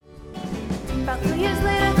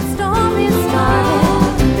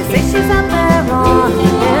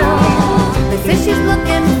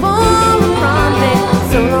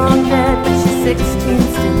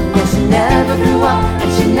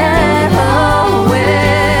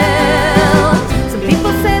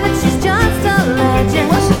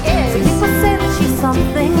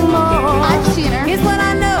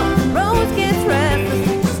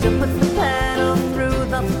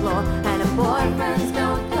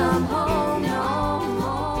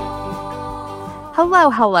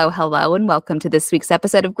Hello, hello, hello, and welcome to this week's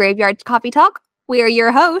episode of Graveyard Coffee Talk. We are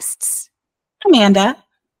your hosts, Amanda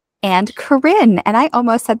and Corinne. And I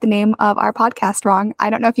almost said the name of our podcast wrong.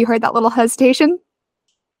 I don't know if you heard that little hesitation.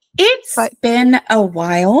 It's been a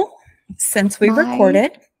while since we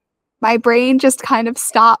recorded. My brain just kind of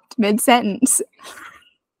stopped mid-sentence.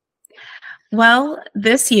 Well,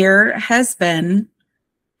 this year has been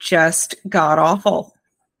just god-awful.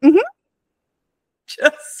 Mm-hmm.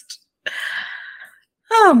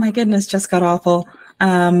 Oh my goodness, just god-awful.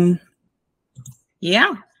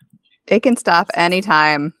 Yeah. It can stop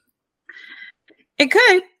anytime. It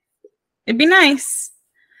could. It'd be nice.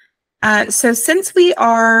 So since we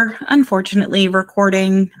are unfortunately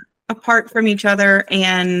recording apart from each other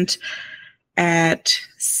and at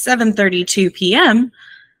 7:32 p.m.,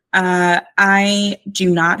 I do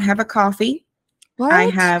not have a coffee. What? I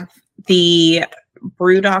have the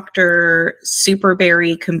Brew Doctor Super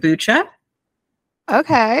Berry Kombucha.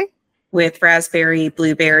 Okay. With raspberry,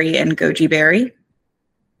 blueberry, and goji berry.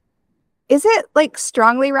 Is it like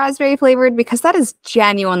strongly raspberry flavored? Because that is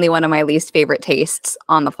genuinely one of my least favorite tastes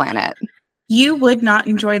on the planet. You would not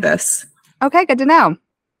enjoy this. Okay, good to know.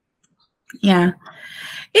 Yeah.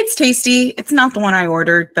 It's tasty. It's not the one I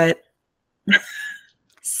ordered, but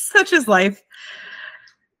such is life.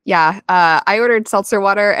 Yeah. I ordered seltzer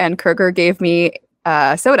water and Kroger gave me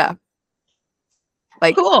soda.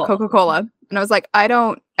 Like cool. Coca-Cola. And I was like, I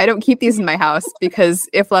don't keep these in my house because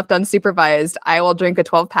if left unsupervised, I will drink a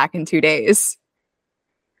 12-pack in 2 days.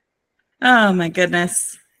 Oh my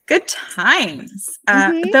goodness. Good times.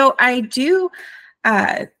 Mm-hmm. Though I do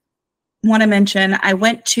want to mention, I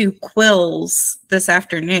went to Quill's this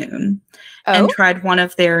afternoon and tried one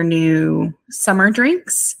of their new summer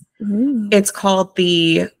drinks. Ooh. It's called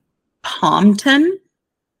the Pompton.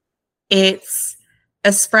 It's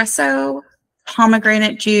espresso,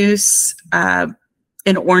 pomegranate juice,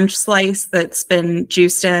 an orange slice that's been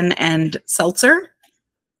juiced in, and seltzer.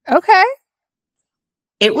 Okay.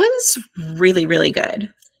 It was really, really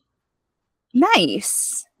good.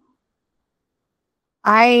 Nice.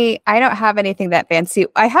 I don't have anything that fancy.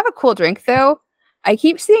 I have a cool drink though. I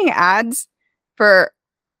keep seeing ads for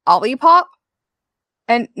Olipop,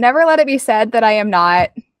 and never let it be said that I am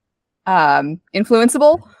not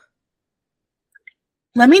influenceable.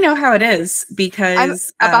 Let me know how it is,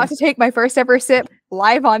 because I'm about to take my first ever sip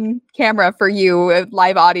live on camera for you,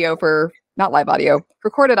 recorded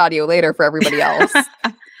audio later for everybody else.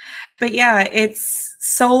 But yeah, it's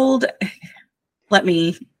sold. Let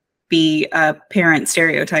me be a parent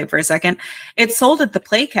stereotype for a second. It's sold at the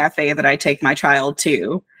Play Cafe that I take my child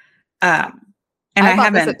to. And I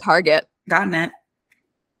haven't at Target. Gotten it.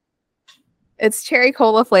 It's cherry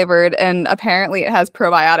cola flavored, and apparently it has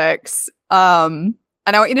probiotics.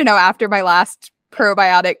 And I want you to know, after my last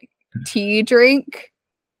probiotic tea drink,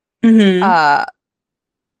 friend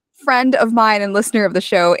of mine and listener of the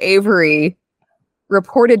show, Avery,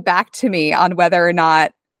 reported back to me on whether or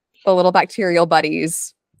not the little bacterial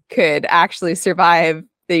buddies could actually survive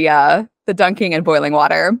the dunking and boiling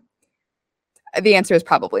water. The answer is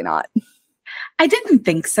probably not. I didn't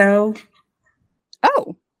think so.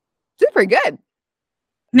 Oh, super good.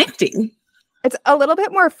 Nifty. It's a little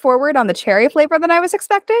bit more forward on the cherry flavor than I was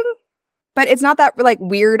expecting, but it's not that like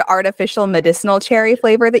weird artificial medicinal cherry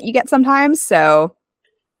flavor that you get sometimes. So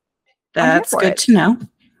that's good to know.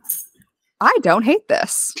 I don't hate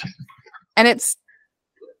this. And it's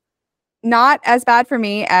not as bad for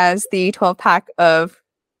me as the 12-pack of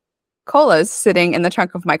colas sitting in the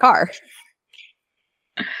trunk of my car.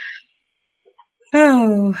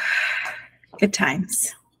 Oh, good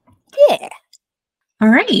times. Yeah. All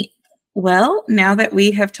right. Well, now that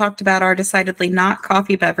we have talked about our decidedly not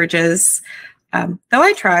coffee beverages, though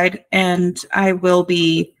I tried, and I will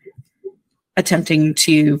be attempting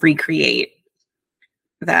to recreate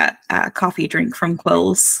that coffee drink from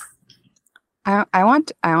Quill's. I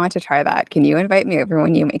want to try that. Can you invite me over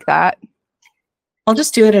when you make that? I'll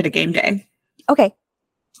just do it at a game day. Okay.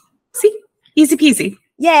 See? Easy peasy.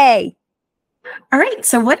 Yay. All right.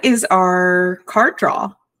 So what is our card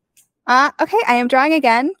draw? Okay, I am drawing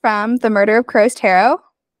again from the Murder of Crows Tarot.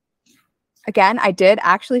 Again, I did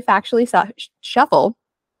actually factually shuffle.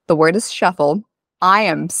 The word is shuffle. I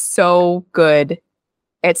am so good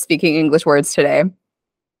at speaking English words today.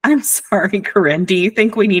 I'm sorry, Corinne. Do you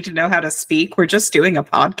think we need to know how to speak? We're just doing a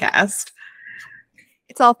podcast.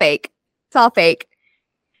 It's all fake. It's all fake.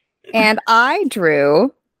 And I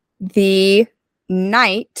drew the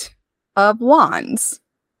Knight of Wands.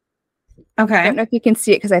 Okay. I don't know if you can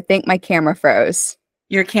see it because I think my camera froze.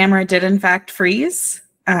 Your camera did in fact freeze.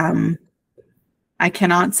 I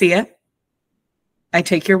cannot see it. I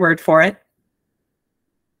take your word for it.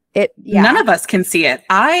 None of us can see it.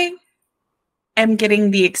 I am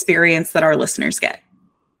getting the experience that our listeners get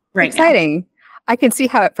right exciting. now. I can see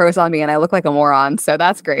how it froze on me and I look like a moron, so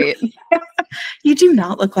that's great. You do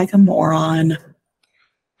not look like a moron.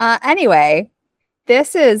 Anyway,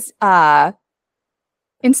 this is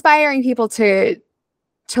inspiring people to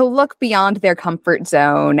look beyond their comfort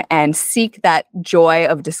zone and seek that joy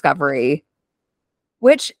of discovery,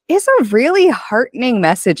 which is a really heartening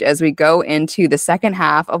message as we go into the second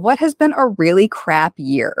half of what has been a really crap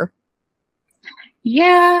year.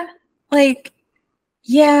 Yeah,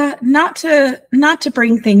 not to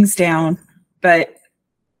bring things down, but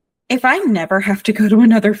if I never have to go to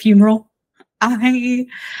another funeral, I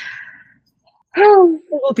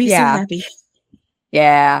will be so happy.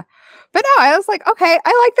 Yeah. But no, I was like, okay,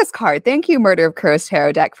 I like this card. Thank you, Murder of Crows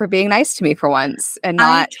Tarot deck, for being nice to me for once and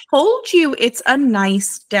not. I told you it's a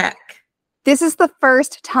nice deck. This is the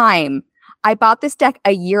first time I bought this deck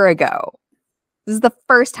a year ago. This is the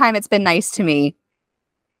first time it's been nice to me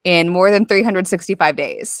in more than 365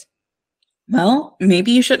 days. Well,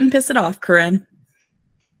 maybe you shouldn't piss it off, Corinne.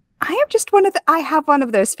 I am just I have one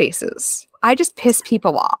of those faces. I just piss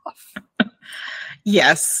people off.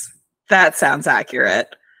 Yes, that sounds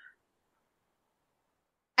accurate.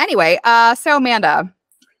 Anyway, so Amanda,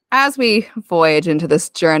 as we voyage into this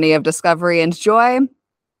journey of discovery and joy,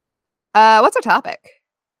 what's our topic?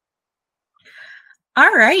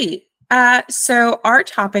 All right. So our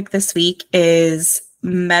topic this week is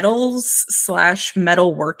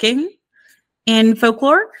metals/metalworking in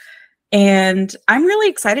folklore. And I'm really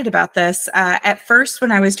excited about this. At first,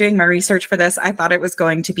 when I was doing my research for this, I thought it was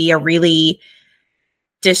going to be a really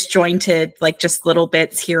disjointed, like just little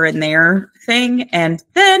bits here and there thing. And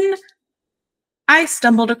then I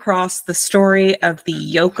stumbled across the story of the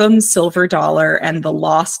Yoakum silver dollar and the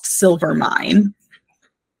lost silver mine.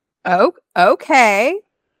 Oh, okay.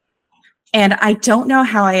 And I don't know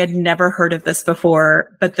how I had never heard of this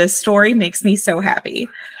before, but this story makes me so happy.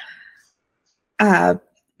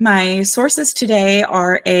 My sources today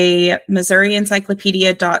are a Missouri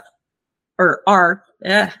Encyclopedia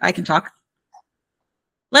I can talk.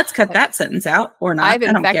 Let's cut that sentence out or not. I've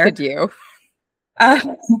infected you.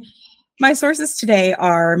 My sources today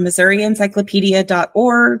are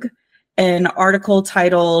MissouriEncyclopedia.org, an article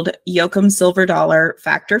titled Yoakum Silver Dollar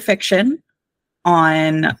Fact or Fiction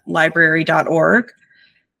on library.org,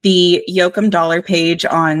 the Yoakum Dollar page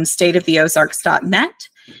on stateoftheozarks.net,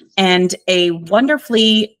 and a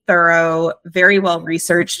wonderfully thorough, very well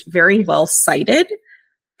researched, very well cited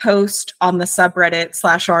post on the subreddit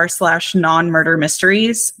 /r/non-murder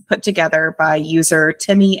mysteries put together by user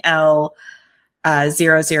Timmy L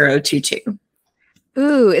 0022.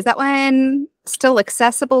 Ooh, is that one still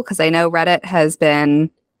accessible? Because I know Reddit has been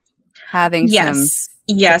having some.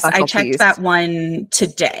 Yes, I checked that one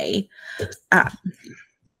today.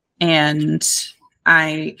 And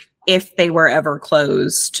if they were ever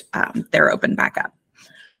closed, they're open back up.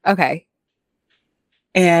 Okay.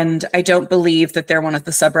 And I don't believe that they're one of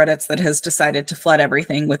the subreddits that has decided to flood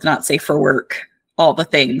everything with not safe for work, all the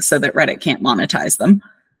things, so that Reddit can't monetize them.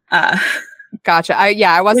 Gotcha.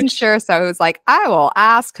 I wasn't sure, so I was like, I will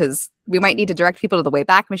ask because we might need to direct people to the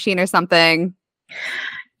Wayback Machine or something.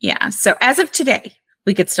 Yeah. So as of today,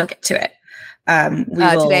 we could still get to it.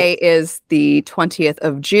 Today is the 20th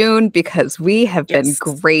of June because we have been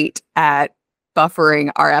great at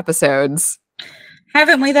buffering our episodes.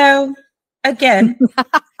 Haven't we, though? Again,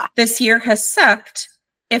 this year has sucked.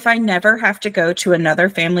 If I never have to go to another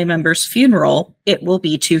family member's funeral, it will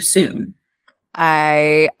be too soon.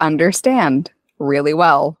 I understand really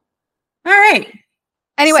well. All right.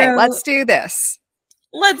 Anyway, let's do this.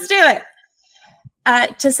 Let's do it.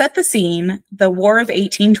 To set the scene, the War of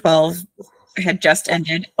 1812 had just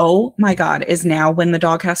ended. Oh my God, is now when the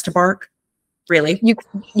dog has to bark? Really?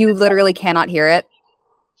 You literally cannot hear it.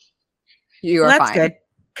 You are that's fine. Good,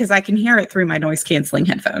 because I can hear it through my noise-canceling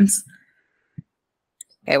headphones.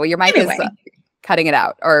 Okay, well, your mic is cutting it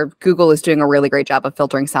out, or Google is doing a really great job of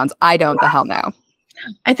filtering sounds. I don't the hell know.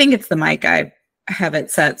 I think it's the mic. I have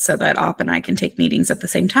it set so that Op and I can take meetings at the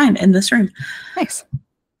same time in this room. Nice.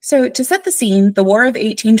 So to set the scene, the War of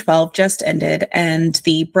 1812 just ended, and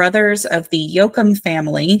the brothers of the Yoakum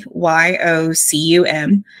family,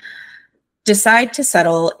 Yocum, decide to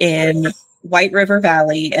settle in White River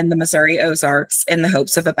Valley in the Missouri Ozarks in the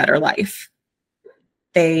hopes of a better life.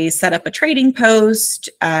 They set up a trading post.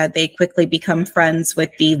 They quickly become friends with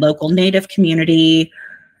the local Native community.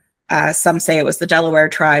 Some say it was the Delaware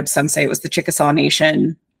tribe. Some say it was the Chickasaw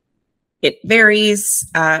Nation. It varies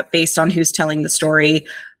based on who's telling the story.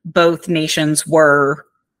 Both nations were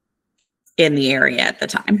in the area at the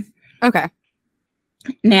time. Okay.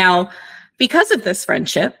 Now, because of this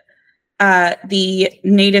friendship, the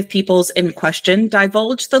native peoples in question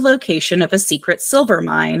divulged the location of a secret silver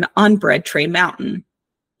mine on Bread Tray Mountain.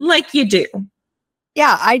 Like you do.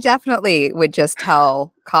 Yeah, I definitely would just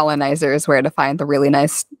tell colonizers where to find the really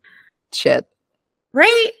nice shit.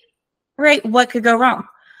 Right? Right. What could go wrong?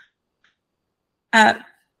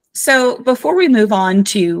 So before we move on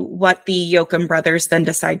to what the Yoakum brothers then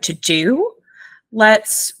decide to do,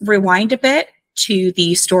 let's rewind a bit to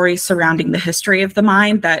the story surrounding the history of the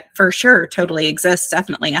mine that for sure totally exists.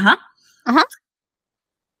 Definitely.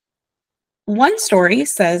 One story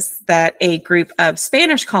says that a group of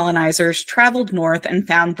Spanish colonizers traveled north and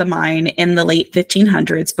found the mine in the late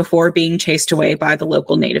 1500s before being chased away by the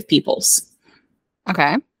local native peoples.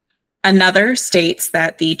 Okay. Another states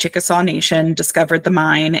that the Chickasaw Nation discovered the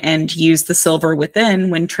mine and used the silver within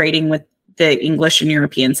when trading with the English and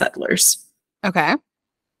European settlers. Okay.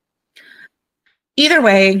 Either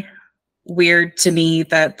way, weird to me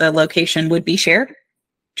that the location would be shared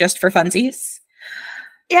just for funsies.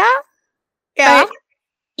 Yeah. Yeah.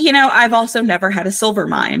 But, I've also never had a silver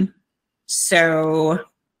mine. So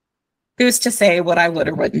who's to say what I would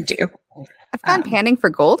or wouldn't do? I've gone panning for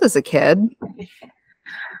gold as a kid.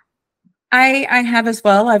 I have as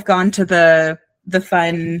well. I've gone to the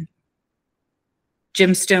fun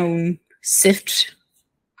gemstone sift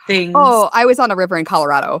things. Oh, I was on a river in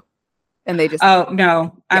Colorado. And they just... Oh, no. Yeah.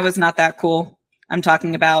 I Yeah. was not that cool. I'm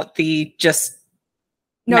talking about the just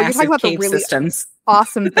No, you're talking about the really systems.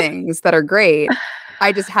 Awesome things that are great.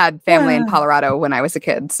 I just had family in Colorado when I was a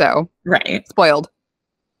kid, so... Right. Spoiled.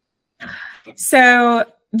 So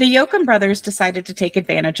the Yoakum brothers decided to take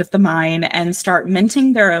advantage of the mine and start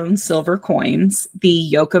minting their own silver coins, the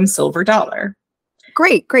Yoakum silver dollar.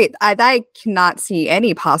 Great. I cannot see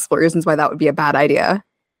any possible reasons why that would be a bad idea.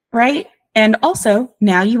 Right? And also,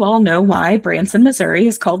 now you all know why Branson, Missouri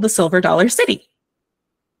is called the Silver Dollar City.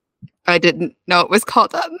 I didn't know it was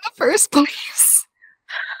called that in the first place.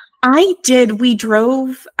 I did. We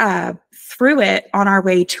drove through it on our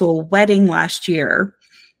way to a wedding last year.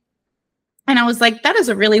 And I was like, that is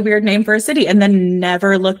a really weird name for a city. And then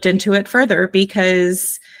never looked into it further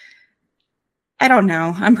because I don't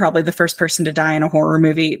know. I'm probably the first person to die in a horror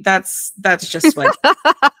movie. That's just what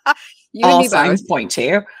all signs point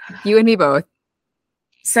to. You and me both.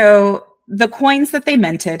 So the coins that they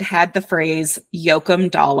minted had the phrase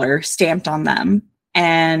Yoakum dollar stamped on them.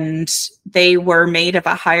 And they were made of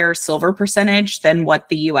a higher silver percentage than what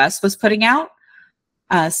the US was putting out.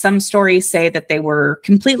 Some stories say that they were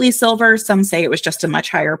completely silver. Some say it was just a much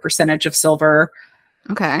higher percentage of silver.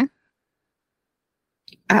 Okay.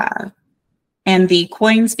 And the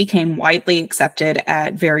coins became widely accepted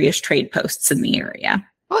at various trade posts in the area.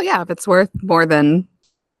 Well, yeah, if it's worth more than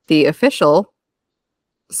the official,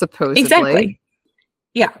 supposedly. Exactly.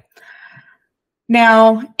 Yeah.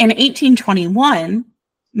 Now, in 1821,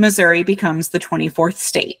 Missouri becomes the 24th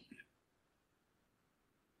state.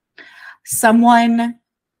 Someone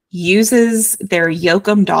uses their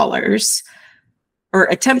Yoakum dollars, or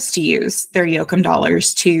attempts to use their Yoakum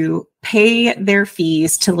dollars to pay their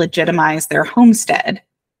fees to legitimize their homestead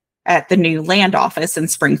at the new land office in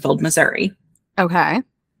Springfield, Missouri. Okay.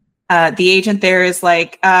 The agent there is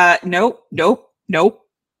like, nope.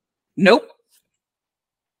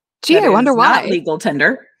 Gee, I wonder why. Not legal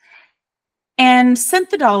tender. And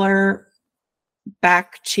sent the dollar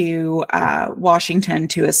back to Washington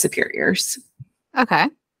to his superiors. Okay.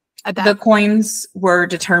 The coins were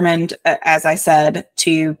determined, as I said,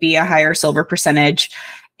 to be a higher silver percentage.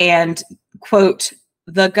 And, quote,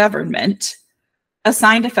 the government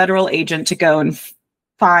assigned a federal agent to go and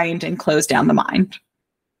find and close down the mine.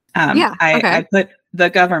 I put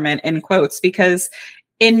the government in quotes because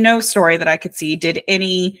in no story that I could see did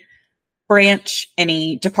any branch,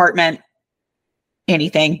 any department,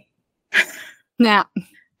 anything. Nah.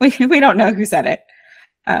 We don't know who said it.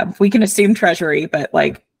 We can assume Treasury, but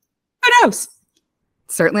like, who knows?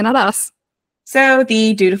 Certainly not us. So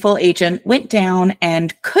the dutiful agent went down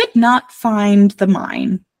and could not find the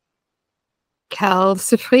mine. Quelle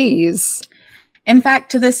surprise. In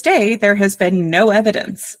fact, to this day, there has been no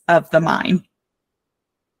evidence of the mine.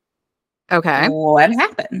 Okay. What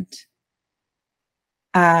happened?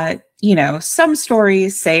 Some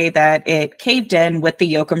stories say that it caved in with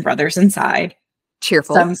the Yoakum brothers inside.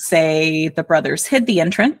 Cheerful. Some say the brothers hid the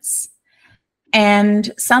entrance.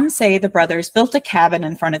 And some say the brothers built a cabin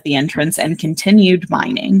in front of the entrance and continued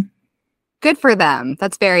mining. Good for them.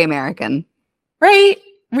 That's very American. Right?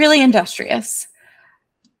 Really industrious.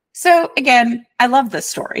 So again, I love this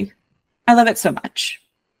story. I love it so much.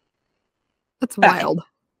 That's wild.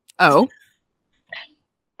 Oh.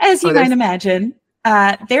 As you might imagine,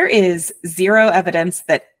 There is zero evidence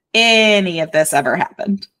that any of this ever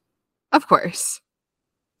happened. Of course.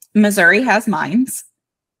 Missouri has mines.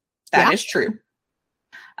 That is true.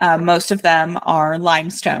 Most of them are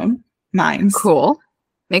limestone mines. Cool.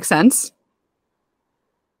 Makes sense.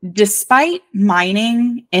 Despite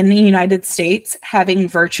mining in the United States having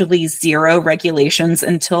virtually zero regulations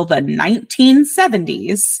until the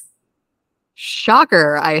 1970s.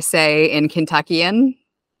 Shocker, I say, in Kentuckian.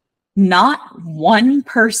 Not one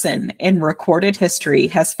person in recorded history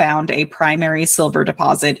has found a primary silver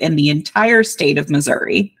deposit in the entire state of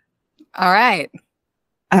Missouri. All right.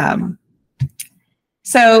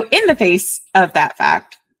 So in the face of that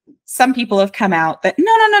fact, some people have come out that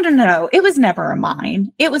no, it was never a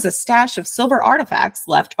mine. It was a stash of silver artifacts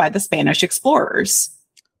left by the Spanish explorers.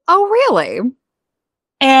 Oh, really?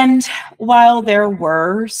 And while there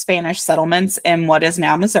were Spanish settlements in what is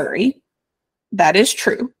now Missouri, that is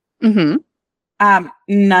true. Mm-hmm.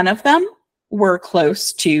 None of them were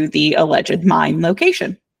close to the alleged mine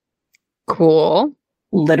location. Cool.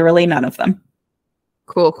 Literally none of them.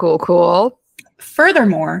 Cool.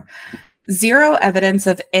 Furthermore, zero evidence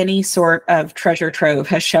of any sort of treasure trove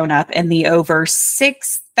has shown up in the over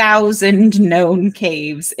 6,000 known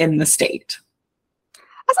caves in the state.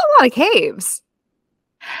 That's a lot of caves.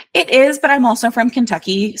 It is, but I'm also from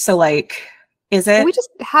Kentucky, so like, is it?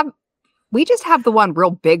 We just have the one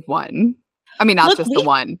real big one. I mean, not the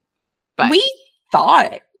one, but we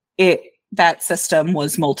thought that system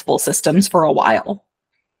was multiple systems for a while.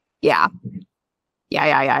 Yeah.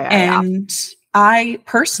 And I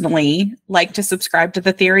personally like to subscribe to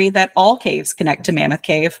the theory that all caves connect to Mammoth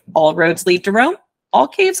Cave. All roads lead to Rome. All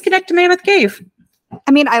caves connect to Mammoth Cave.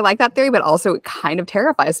 I mean, I like that theory, but also it kind of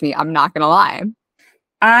terrifies me. I'm not going to lie.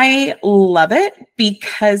 I love it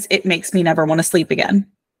because it makes me never want to sleep again.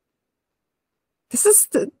 This is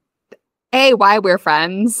why we're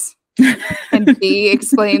friends, and B,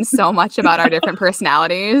 explains so much about our different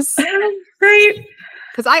personalities. Right.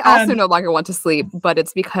 Because I also no longer want to sleep, but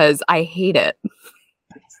it's because I hate it.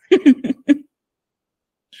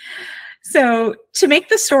 So to make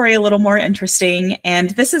the story a little more interesting, and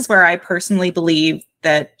this is where I personally believe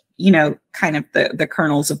that, kind of the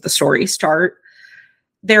kernels of the story start.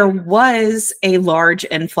 There was a large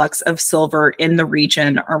influx of silver in the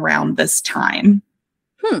region around this time.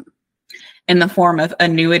 In the form of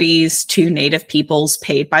annuities to native peoples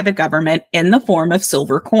paid by the government in the form of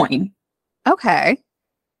silver coin. Okay.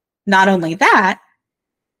 Not only that,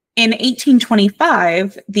 in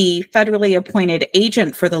 1825, the federally appointed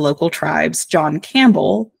agent for the local tribes, John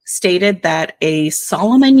Campbell, stated that a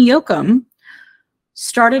Solomon Yoakum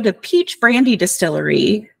started a peach brandy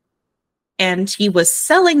distillery, and he was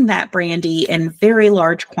selling that brandy in very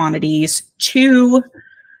large quantities to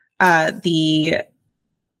the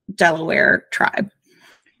Delaware tribe.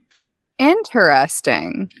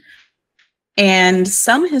 Interesting. And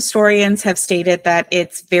some historians have stated that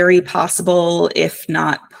it's very possible, if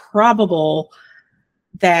not probable,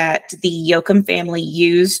 that the Yoakum family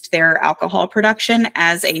used their alcohol production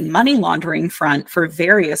as a money laundering front for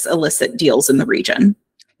various illicit deals in the region.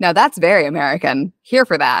 Now that's very American. Here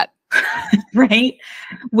for that. Right?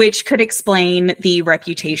 Which could explain the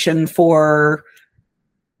reputation for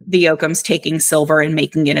the Yoakums taking silver and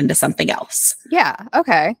making it into something else. Yeah,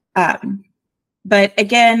 okay. But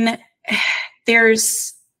again,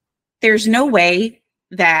 there's no way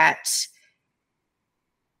that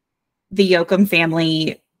the Yoakum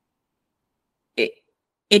family,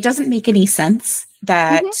 it doesn't make any sense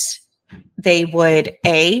that they would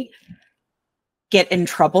get in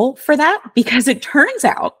trouble for that, because it turns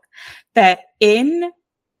out that in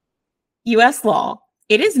US law,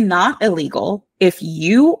 it is not illegal if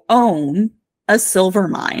you own a silver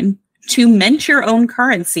mine to mint your own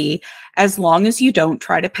currency, as long as you don't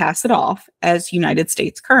try to pass it off as United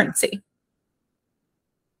States currency.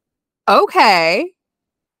 Okay.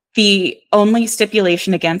 The only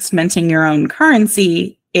stipulation against minting your own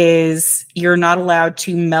currency is you're not allowed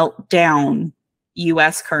to melt down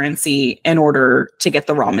US currency in order to get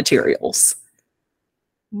the raw materials.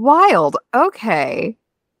 Wild. Okay.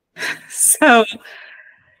 So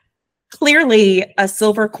clearly a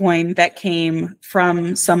silver coin that came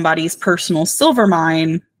from somebody's personal silver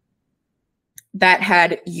mine that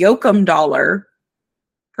had Yoakum dollar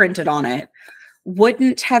printed on it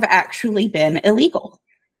wouldn't have actually been illegal.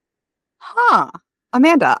 Huh.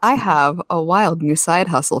 Amanda, I have a wild new side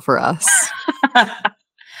hustle for us.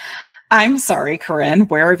 I'm sorry, Corinne.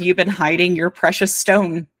 Where have you been hiding your precious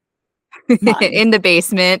stone? In the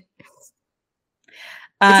basement.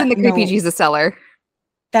 It's in the creepy Jesus cellar.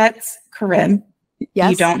 That's Corinne.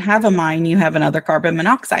 Yes. You don't have a mine, you have another carbon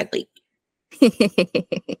monoxide leak.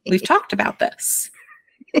 We've talked about this.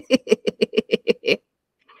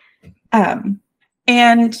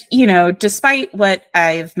 And, despite what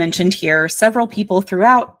I've mentioned here, several people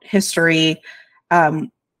throughout history,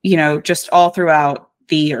 just all throughout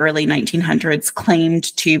the early 1900s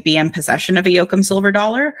claimed to be in possession of a Yoakum silver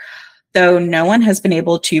dollar, though no one has been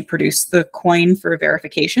able to produce the coin for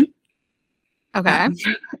verification. Okay.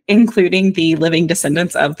 Including the living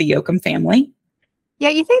descendants of the Yoakum family. Yeah,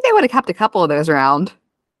 you think they would have kept a couple of those around?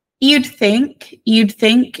 You'd think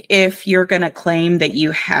if you're going to claim that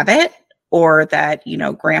you have it or that,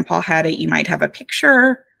 grandpa had it, you might have a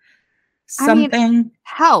picture, something. I mean,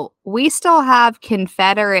 hell, we still have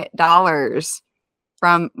Confederate dollars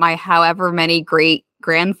from my however many great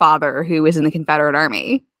grandfather who was in the Confederate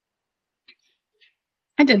Army.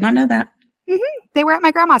 I did not know that. Mm-hmm. They were at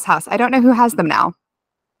my grandma's house. I don't know who has them now.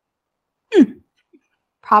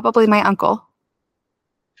 Probably my uncle.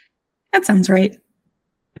 That sounds right.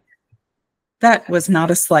 That was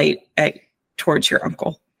not a slight towards your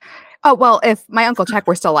uncle. Oh, well, if my Uncle Chuck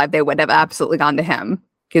were still alive, they would have absolutely gone to him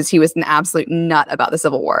because he was an absolute nut about the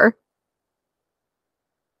Civil War.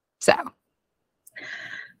 So.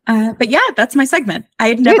 But yeah, that's my segment. I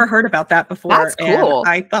had never heard about that before. That's cool. And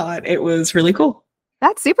I thought it was really cool.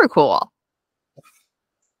 That's super cool.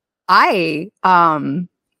 Amanda,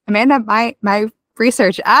 my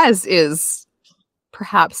research, as is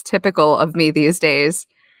perhaps typical of me these days,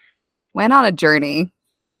 went on a journey.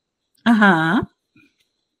 Uh-huh.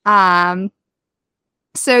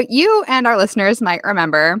 So you and our listeners might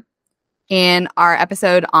remember in our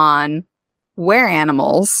episode on were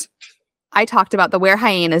animals, I talked about the were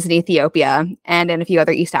hyenas in Ethiopia and in a few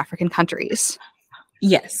other East African countries.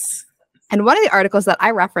 Yes. And one of the articles that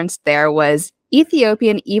I referenced there was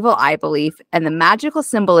Ethiopian evil eye belief and the magical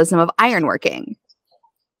symbolism of ironworking.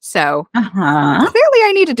 So clearly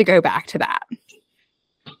I needed to go back to that.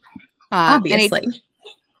 Obviously.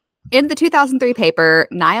 In the 2003 paper,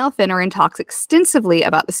 Niall Finneran talks extensively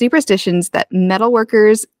about the superstitions that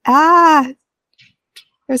metalworkers...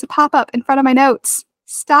 There's a pop-up in front of my notes.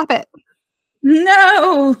 Stop it.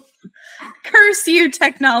 No! Curse you,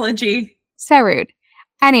 technology. So rude.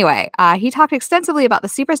 Anyway, he talked extensively about the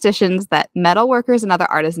superstitions that metalworkers and other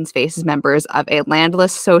artisans face as members of a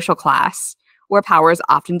landless social class, where power is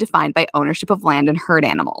often defined by ownership of land and herd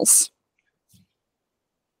animals.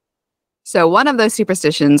 So one of those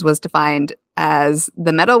superstitions was defined as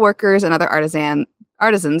the metalworkers and other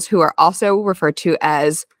artisans, who are also referred to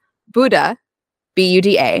as Buddha,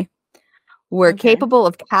 B-U-D-A, were capable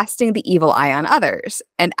of casting the evil eye on others,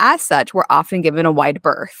 and as such were often given a wide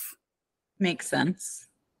berth. Makes sense.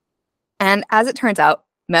 And as it turns out,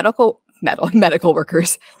 metal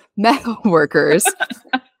workers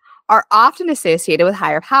are often associated with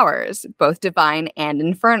higher powers, both divine and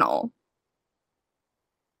infernal.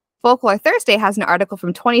 Folklore Thursday has an article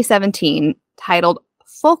from 2017 titled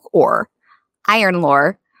Folklore, Iron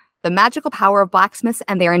Lore, the Magical Power of Blacksmiths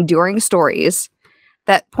and Their Enduring Stories,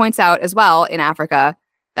 that points out as well in Africa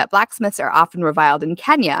that blacksmiths are often reviled in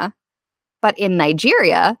Kenya, but in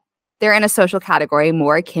Nigeria, they're in a social category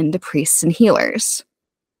more akin to priests and healers.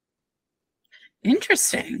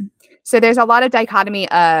 Interesting. So there's a lot of dichotomy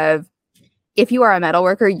of, if you are a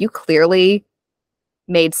metalworker, you clearly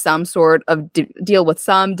made some sort of deal with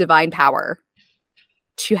some divine power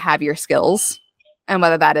to have your skills. And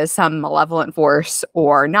whether that is some malevolent force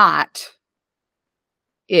or not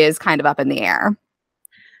is kind of up in the air.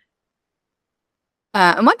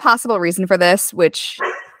 And one possible reason for this, which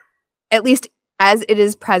at least as it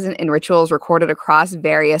is present in rituals recorded across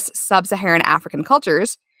various sub-Saharan African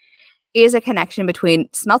cultures, is a connection between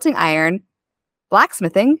smelting iron,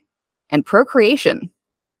 blacksmithing, and procreation.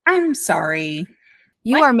 I'm sorry.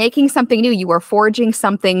 You are making something new. You are forging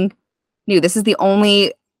something new. This is the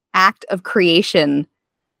only act of creation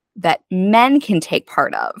that men can take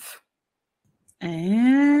part of.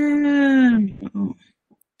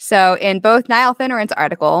 So in both Niall Finneran's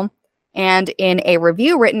article and in a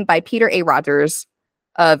review written by Peter A. Rogers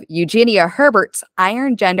of Eugenia Herbert's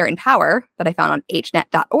Iron, Gender, and Power that I found on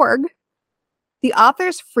hnet.org, the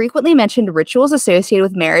authors frequently mentioned rituals associated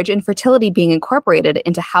with marriage and fertility being incorporated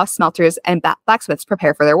into how smelters and blacksmiths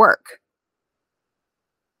prepare for their work.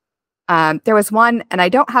 There was one, and I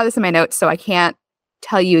don't have this in my notes, so I can't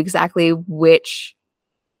tell you exactly which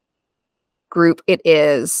group it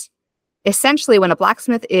is. Essentially, when a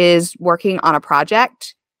blacksmith is working on a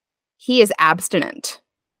project, he is abstinent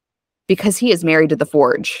because he is married to the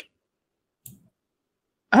forge.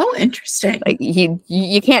 Oh, interesting. Like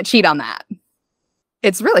you can't cheat on that.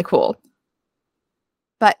 It's really cool.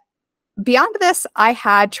 But Beyond this, I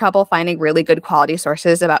had trouble finding really good quality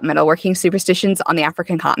sources about metalworking superstitions on the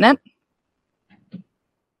African continent.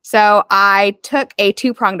 So I took a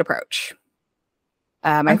two-pronged approach.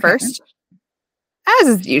 First, as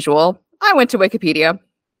is usual, I went to Wikipedia.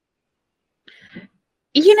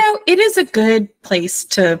 It is a good place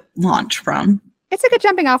to launch from. It's a good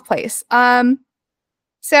jumping off place.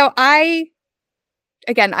 So I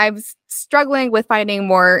was struggling with finding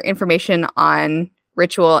more information on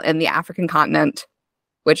ritual in the African continent,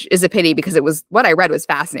 which is a pity because what I read was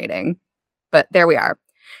fascinating. But there we are.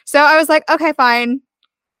 So I was like, okay, fine.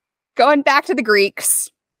 Going back to the Greeks.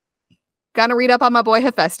 Gonna read up on my boy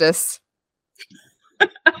Hephaestus.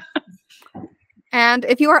 And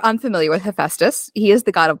if you are unfamiliar with Hephaestus, he is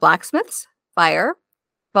the god of blacksmiths, fire,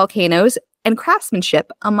 volcanoes, and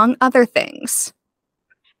craftsmanship, among other things.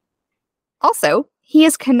 Also, he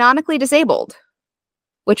is canonically disabled,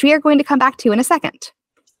 which we are going to come back to in a second.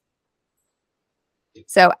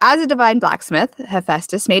 So, as a divine blacksmith,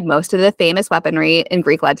 Hephaestus made most of the famous weaponry in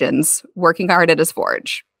Greek legends, working hard at his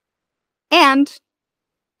forge. And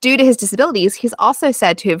due to his disabilities, he's also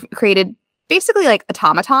said to have created basically like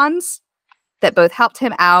automatons that both helped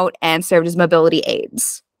him out and served as mobility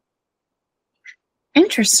aids.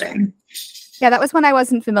 Interesting. Yeah, that was one I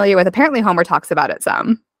wasn't familiar with. Apparently, Homer talks about it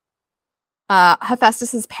some.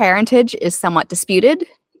 Hephaestus's parentage is somewhat disputed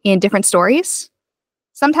in different stories.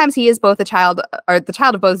 Sometimes he is both the child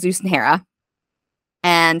of both Zeus and Hera,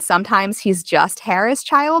 and sometimes he's just Hera's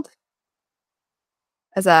child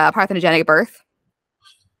as a parthenogenetic birth.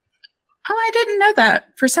 Oh, I didn't know that.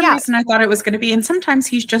 For some reason, I thought it was going to be, and sometimes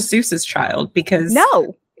he's just Zeus's child because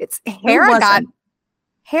no, it's Hera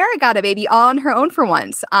got a baby all on her own for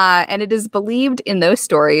once, and it is believed in those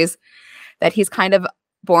stories that he's kind of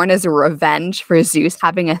born as a revenge for Zeus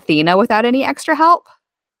having Athena without any extra help.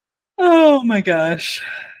 Oh my gosh.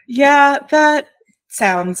 Yeah, that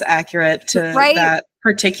sounds accurate to that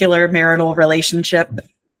particular marital relationship.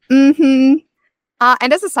 Mm-hmm.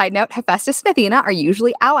 And as a side note, Hephaestus and Athena are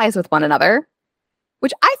usually allies with one another,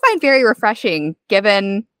 which I find very refreshing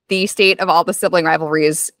given the state of all the sibling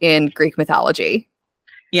rivalries in Greek mythology.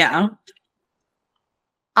 Yeah.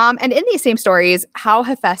 And in these same stories, how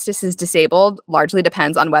Hephaestus is disabled largely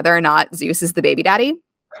depends on whether or not Zeus is the baby daddy.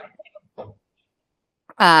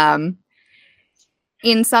 In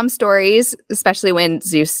some stories, especially when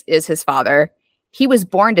Zeus is his father, he was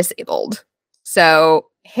born disabled. So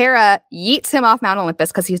Hera yeets him off Mount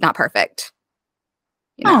Olympus because he's not perfect.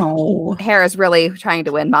 Hera's really trying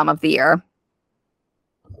to win Mom of the Year.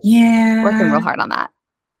 Yeah. Working real hard on that.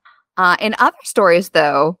 In other stories,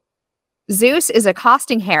 though, Zeus is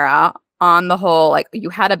accosting Hera on the whole, like, you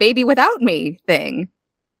had a baby without me thing.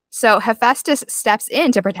 So Hephaestus steps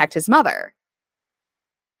in to protect his mother.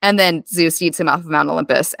 And then Zeus yeets him off of Mount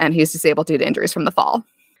Olympus, and he's disabled due to injuries from the fall.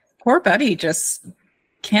 Poor buddy just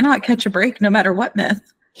cannot catch a break no matter what myth.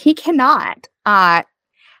 He cannot.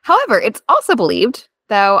 However, it's also believed,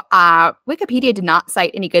 though Wikipedia did not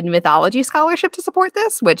cite any good mythology scholarship to support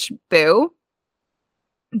this, which, boo,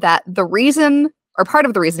 that the reason, or part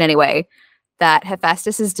of the reason anyway, that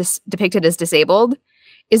Hephaestus is depicted as disabled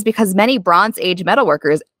is because many Bronze Age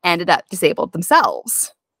metalworkers ended up disabled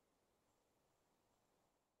themselves.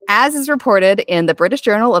 As is reported in the British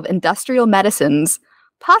Journal of Industrial Medicine's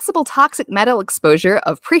possible toxic metal exposure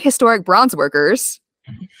of prehistoric bronze workers,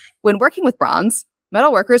 when working with bronze,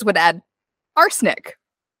 metal workers would add arsenic,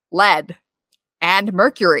 lead, and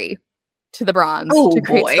mercury to the bronze to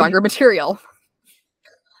create stronger material.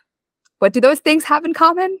 What do those things have in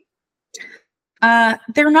common?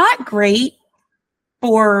 They're not great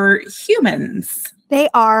for humans. They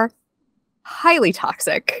are highly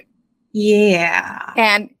toxic. Yeah.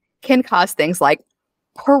 And can cause things like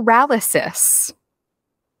paralysis.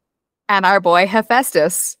 And our boy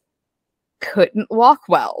Hephaestus couldn't walk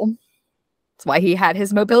well. That's why he had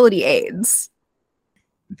his mobility aids.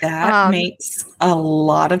 That makes a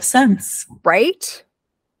lot of sense. Right?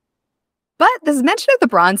 But this mention of the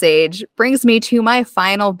Bronze Age brings me to my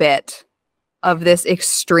final bit of this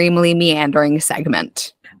extremely meandering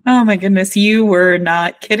segment. Oh my goodness, you were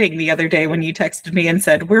not kidding the other day when you texted me and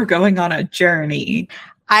said, we're going on a journey.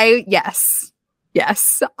 Yes.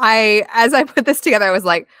 As I put this together, I was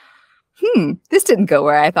like, this didn't go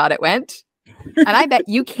where I thought it went. And I bet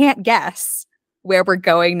you can't guess where we're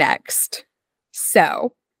going next.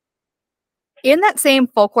 So, in that same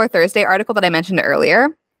Folklore Thursday article that I mentioned earlier,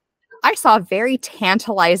 I saw a very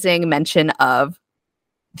tantalizing mention of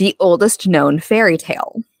the oldest known fairy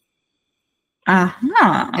tale.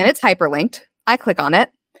 Uh-huh. And it's hyperlinked. I click on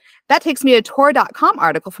it. That takes me to a Tor.com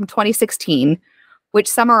article from 2016, which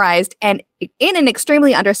summarized, and in an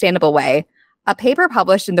extremely understandable way, a paper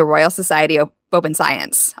published in the Royal Society of Open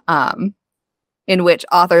Science, in which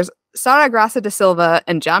authors Sara Graça da Silva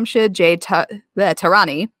and Jamshid J.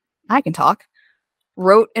 Tarani, I can talk,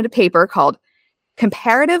 wrote in a paper called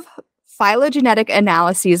Comparative Phylogenetic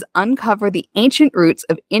Analyses Uncover the Ancient Roots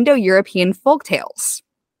of Indo-European Folktales.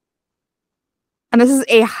 And this is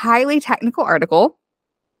a highly technical article.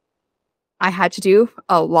 I had to do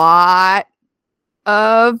a lot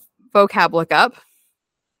of vocab lookup.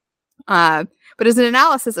 But it's an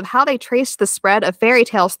analysis of how they traced the spread of fairy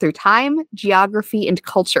tales through time, geography, and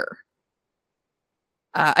culture.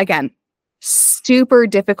 Again, super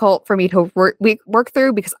difficult for me to work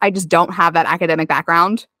through because I just don't have that academic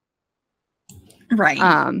background.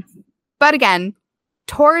 Right. But again,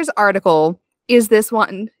 Tor's article, is this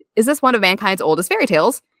one of mankind's oldest fairy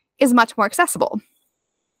tales, is much more accessible.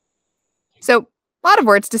 So, a lot of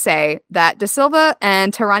words to say that Da Silva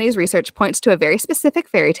and Tarani's research points to a very specific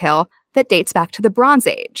fairy tale that dates back to the Bronze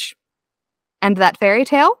Age. And that fairy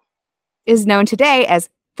tale is known today as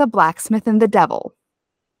The Blacksmith and the Devil.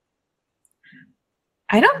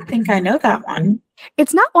 I don't think I know that one.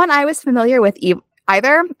 It's not one I was familiar with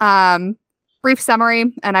either. Brief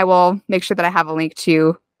summary, and I will make sure that I have a link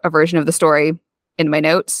to a version of the story in my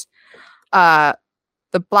notes. The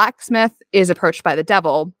blacksmith is approached by the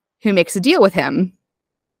devil, who makes a deal with him.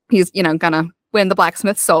 He's, gonna win the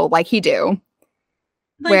blacksmith's soul like he do.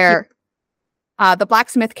 The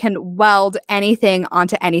blacksmith can weld anything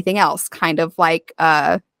onto anything else, kind of like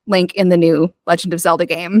Link in the new Legend of Zelda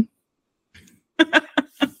game.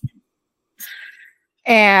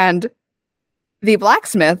 And the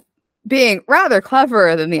blacksmith, being rather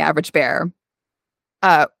cleverer than the average bear,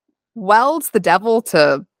 welds the devil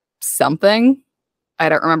to something. I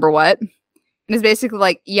don't remember what. And is basically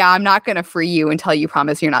like, yeah, I'm not going to free you until you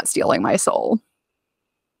promise you're not stealing my soul.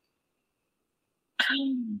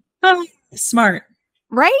 Oh, smart.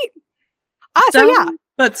 Right? So yeah.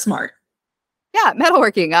 But smart. Yeah,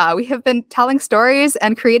 metalworking. We have been telling stories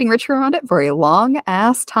and creating ritual around it for a long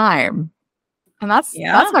ass time. And that's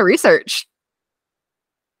my research.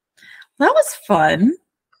 That was fun.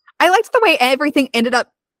 I liked the way everything ended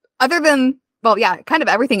up, everything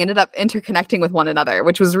ended up interconnecting with one another,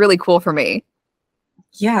 which was really cool for me.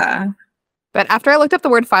 Yeah. But after I looked up the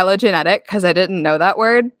word phylogenetic, because I didn't know that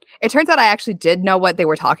word, it turns out I actually did know what they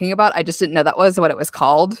were talking about. I just didn't know that was what it was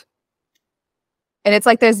called. And it's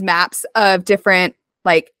like there's maps of different,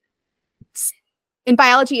 like, in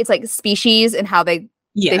biology, it's like species and how they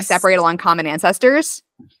separate along common ancestors.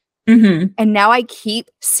 Mm-hmm. And now I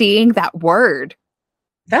keep seeing that word.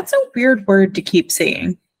 That's a weird word to keep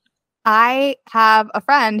seeing. I have a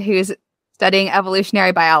friend who's studying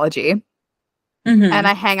evolutionary biology. Mm-hmm. And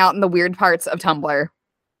I hang out in the weird parts of Tumblr.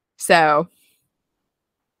 So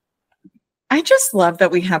I just love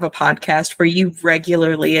that we have a podcast where you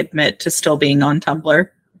regularly admit to still being on Tumblr.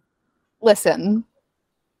 Listen,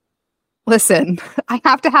 I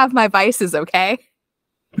have to have my vices, okay?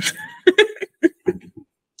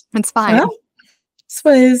 It's fine. Well, this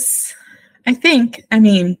was,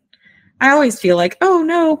 I always feel like, oh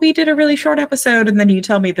no, we did a really short episode, and then you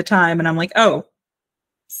tell me the time, and I'm like, oh,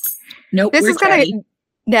 nope. This is going to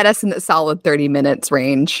net us in the solid 30 minutes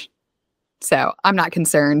range. So I'm not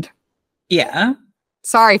concerned. Yeah.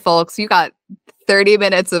 Sorry, folks. You got 30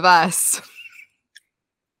 minutes of us.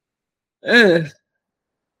 Ugh.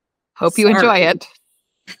 Hope you enjoy it.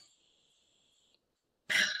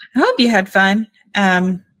 I hope you had fun.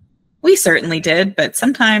 We certainly did, but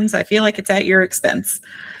sometimes I feel like it's at your expense.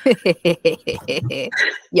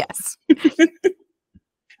 Yes.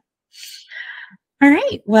 All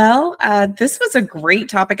right. Well, this was a great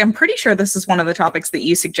topic. I'm pretty sure this is one of the topics that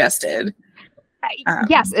you suggested.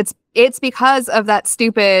 Yes, it's because of that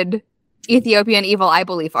stupid Ethiopian evil eye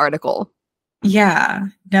belief article. Yeah.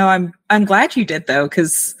 No, I'm glad you did though,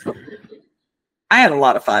 because I had a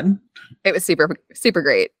lot of fun. It was super, super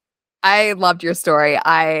great. I loved your story.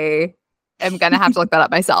 I am gonna have to look that up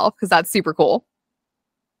myself because that's super cool.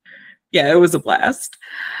 Yeah, it was a blast.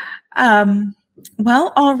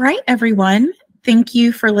 Well, all right, everyone. Thank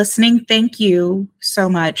you for listening. Thank you so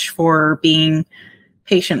much for being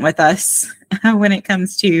patient with us when it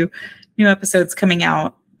comes to new episodes coming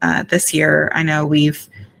out this year. I know we've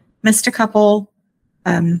missed a couple.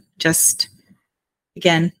 Just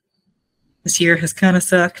again, this year has kind of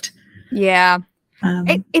sucked. Yeah.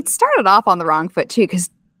 It started off on the wrong foot too,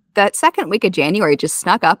 because that second week of January just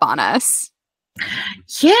snuck up on us.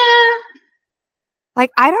 Yeah.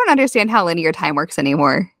 Like, I don't understand how linear time works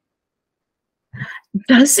anymore.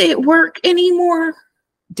 Does it work anymore?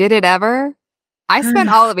 Did it ever? I spent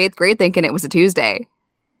all of 8th grade thinking it was a Tuesday.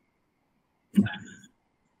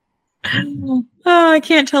 Oh, I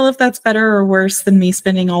can't tell if that's better or worse than me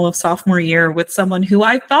spending all of sophomore year with someone who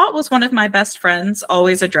I thought was one of my best friends,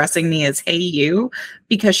 always addressing me as "Hey you,"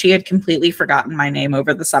 because she had completely forgotten my name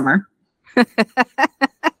over the summer.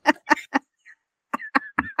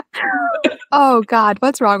 Oh God,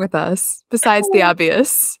 what's wrong with us? Besides the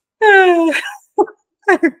obvious. All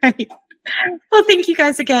right. Well, thank you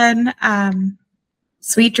guys again.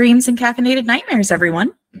 Sweet dreams and caffeinated nightmares,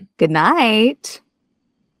 everyone. Good night.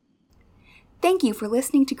 Thank you for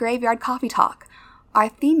listening to Graveyard Coffee Talk. Our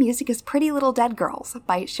theme music is Pretty Little Dead Girls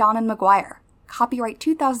by Shannon McGuire, copyright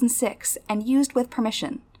 2006 and used with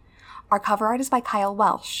permission. Our cover art is by Kyle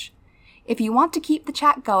Welsh. If you want to keep the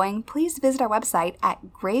chat going, please visit our website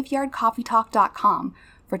at graveyardcoffeetalk.com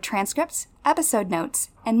for transcripts, episode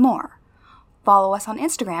notes, and more. Follow us on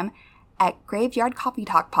Instagram at Graveyard Coffee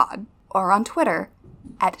Talk Pod or on Twitter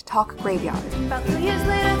at Talk Graveyard. About 2 years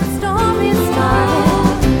later, the storm is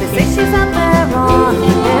started. They say she's out there.